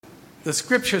The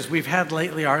scriptures we've had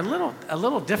lately are a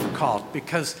little difficult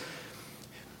because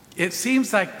it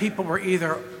seems like people were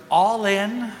either all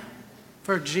in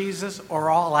for Jesus or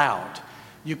all out.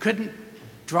 You couldn't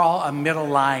draw a middle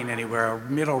line anywhere, a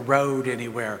middle road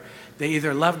anywhere. They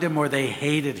either loved him or they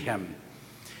hated him.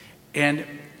 And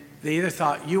they either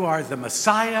thought, you are the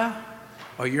Messiah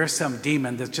or you're some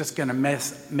demon that's just going to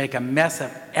make a mess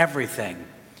of everything.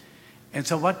 And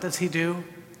so what does he do?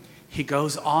 He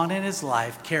goes on in his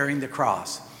life carrying the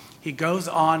cross. He goes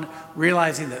on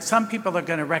realizing that some people are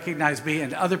going to recognize me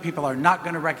and other people are not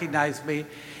going to recognize me.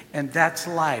 And that's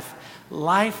life.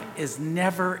 Life is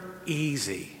never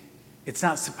easy. It's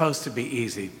not supposed to be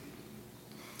easy.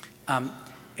 And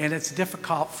it's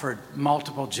difficult for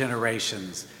multiple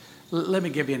generations. Let me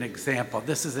give you an example.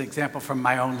 This is an example from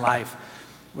my own life.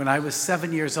 When I was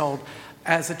 7 years old,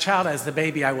 as a child, as the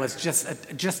baby, I was just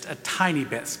a tiny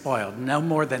bit spoiled, no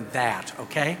more than that,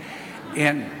 okay?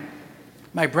 And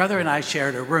my brother and I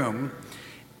shared a room,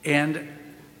 and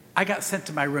I got sent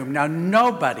to my room. Now,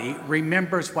 nobody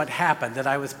remembers what happened, that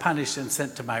I was punished and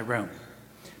sent to my room.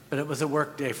 But it was a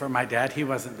work day for my dad. He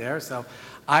wasn't there, so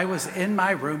I was in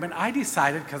my room, and I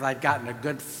decided, because I'd gotten a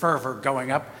good fervor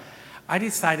going up, I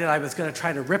decided I was going to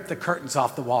try to rip the curtains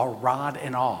off the wall, rod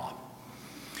and all.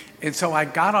 And so I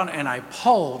got on and I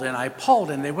pulled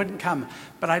and they wouldn't come.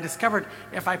 But I discovered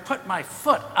if I put my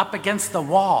foot up against the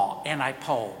wall and I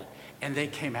pulled, and they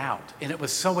came out. And it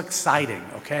was so exciting,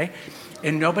 okay?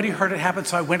 And nobody heard it happen,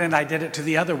 so I went and I did it to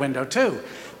the other window too,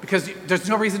 because there's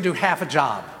no reason to do half a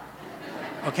job,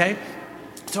 okay?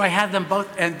 So I had them both,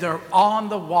 and they're on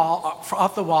the wall,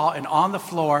 off the wall and on the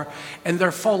floor, and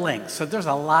they're full length. So there's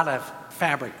a lot of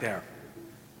fabric there.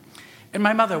 And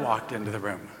my mother walked into the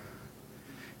room.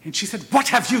 And she said, "What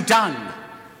have you done?"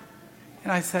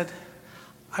 And I said,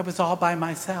 "I was all by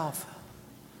myself."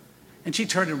 And she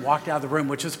turned and walked out of the room,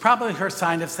 which was probably her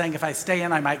sign of saying, if I stay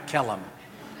in, I might kill him.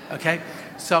 Okay?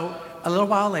 So a little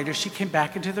while later, she came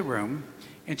back into the room,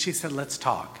 and she said, "Let's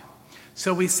talk."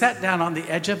 So we sat down on the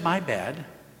edge of my bed,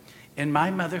 and my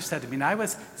mother said to me, and I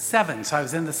was 7, so I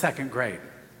was in the 2nd grade.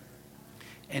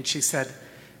 And she said,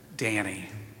 "Danny,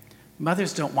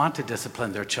 mothers don't want to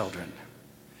discipline their children.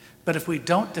 But if we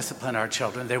don't discipline our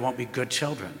children, they won't be good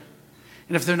children.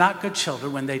 And if they're not good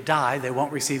children, when they die, they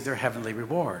won't receive their heavenly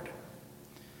reward.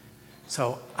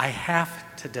 So I have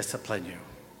to discipline you."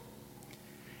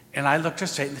 And I looked her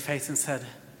straight in the face and said,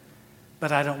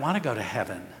 "But I don't want to go to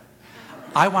heaven.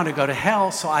 I want to go to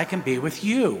hell so I can be with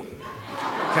you."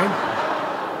 Okay?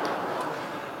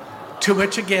 To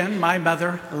which again, my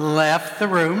mother left the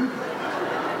room.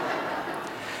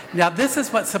 Now, this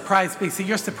is what surprised me. See,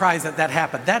 you're surprised that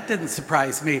happened. That didn't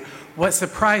surprise me. What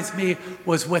surprised me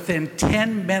was within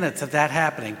 10 minutes of that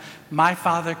happening, my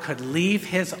father could leave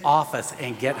his office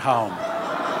and get home.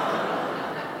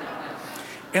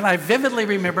 And I vividly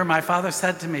remember my father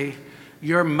said to me,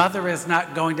 "Your mother is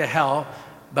not going to hell,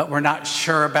 but we're not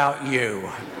sure about you."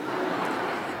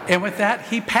 And with that,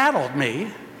 he paddled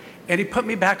me, and he put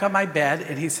me back on my bed,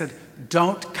 and he said,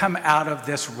 "Don't come out of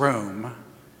this room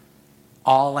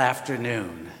all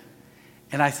afternoon."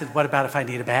 And I said, "What about if I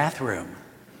need a bathroom?"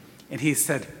 And he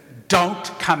said,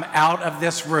 "Don't come out of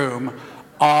this room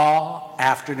all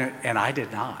afternoon." And I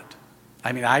did not.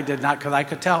 I did not, because I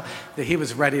could tell that he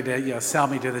was ready to sell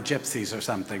me to the gypsies or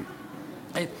something.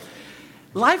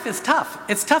 Life is tough.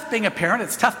 It's tough being a parent.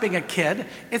 It's tough being a kid.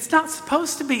 It's not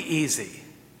supposed to be easy.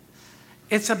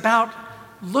 It's about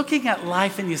looking at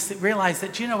life, and you realize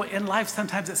that, in life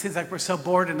sometimes it seems like we're so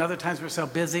bored and other times we're so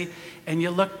busy, and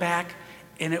you look back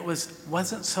and it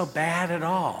wasn't so bad at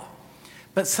all.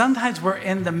 But sometimes we're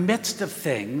in the midst of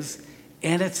things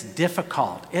and it's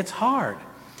difficult. It's hard.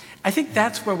 I think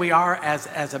that's where we are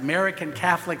as American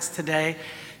Catholics today.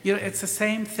 It's the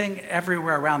same thing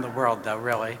everywhere around the world, though,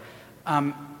 really.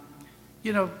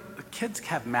 Kids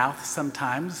have mouths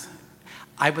sometimes.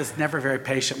 I was never very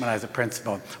patient when I was a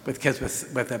principal with kids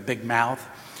with a big mouth.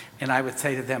 And I would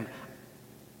say to them,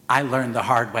 "I learned the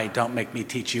hard way. Don't make me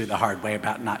teach you the hard way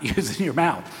about not using your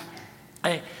mouth."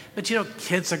 But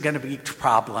kids are going to be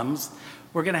problems.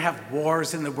 We're going to have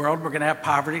wars in the world. We're going to have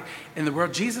poverty in the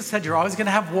world. Jesus said you're always going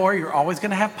to have war. You're always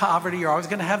going to have poverty. You're always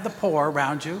going to have the poor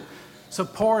around you. So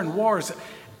poor and wars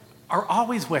are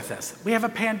always with us. We have a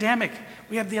pandemic.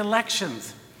 We have the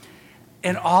elections.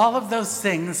 And all of those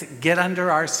things get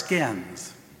under our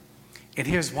skins. And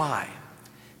here's why.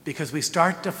 Because we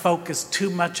start to focus too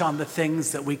much on the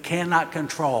things that we cannot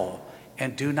control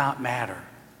and do not matter.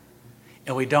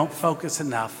 And we don't focus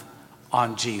enough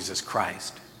on Jesus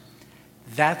Christ.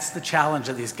 That's the challenge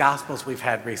of these Gospels we've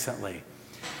had recently.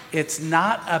 It's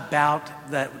not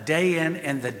about the day in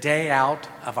and the day out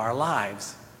of our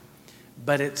lives,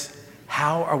 but it's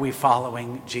how are we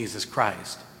following Jesus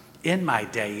Christ in my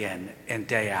day in and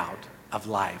day out of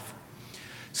life.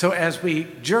 So as we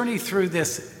journey through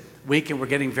this week, and we're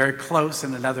getting very close,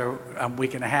 in another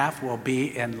week and a half, we'll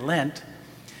be in Lent.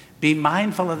 Be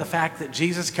mindful of the fact that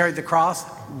Jesus carried the cross.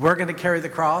 We're going to carry the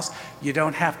cross. You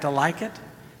don't have to like it.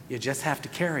 You just have to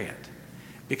carry it.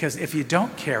 Because if you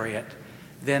don't carry it,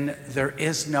 then there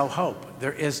is no hope,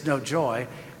 there is no joy,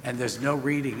 and there's no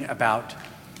reading about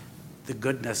the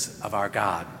goodness of our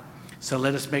God. So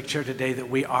let us make sure today that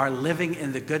we are living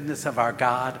in the goodness of our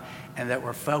God, and that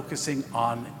we're focusing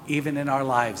on, even in our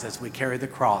lives as we carry the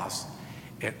cross,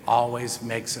 it always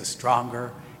makes us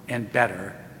stronger and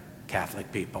better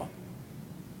Catholic people.